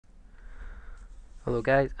Hello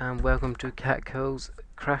guys and welcome to CatKill's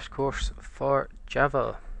crash course for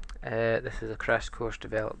Java. This is a crash course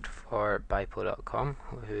developed for Bipo.com,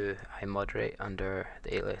 who I moderate under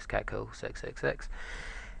the alias CatKill666.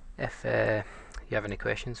 If you have any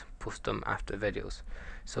questions, post them after the videos.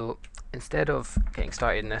 So instead of getting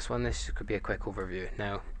started in this one, this could be a quick overview.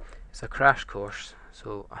 Now it's a crash course,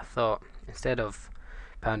 so I thought instead of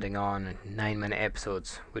pounding on 9-minute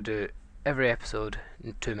episodes, we'd do every episode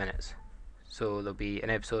in 2 minutes. So there'll be an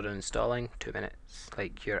episode on installing, 2 minutes,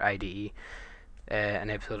 like your IDE, an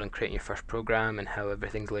episode on creating your first program and how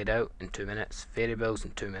everything's laid out in 2 minutes, variables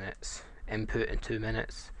in 2 minutes, input in 2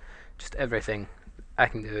 minutes, just everything I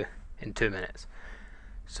can do in 2 minutes.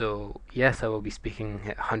 So yes, I will be speaking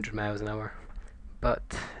at 100 miles an hour, but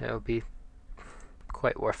it'll be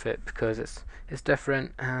quite worth it because it's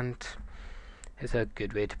different and it's a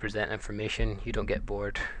good way to present information. You don't get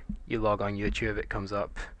bored. You log on YouTube, it comes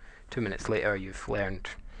up. 2 minutes later you've learned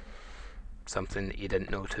something that you didn't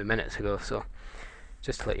know 2 minutes ago. So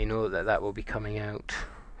just to let you know that will be coming out.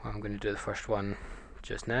 Well, I'm going to do the first one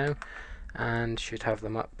just now and should have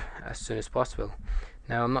them up as soon as possible.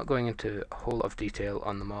 Now I'm not going into a whole lot of detail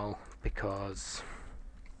on them all because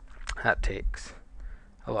that takes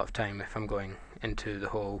a lot of time if I'm going into the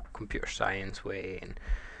whole computer science way, and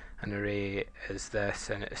an array is this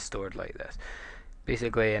and it is stored like this.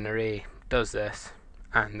 Basically an array does this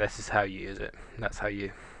and this is how you use it. That's how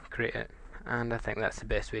you create it, and I think that's the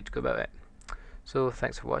best way to go about it. So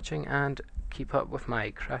thanks for watching and keep up with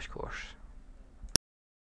my crash course.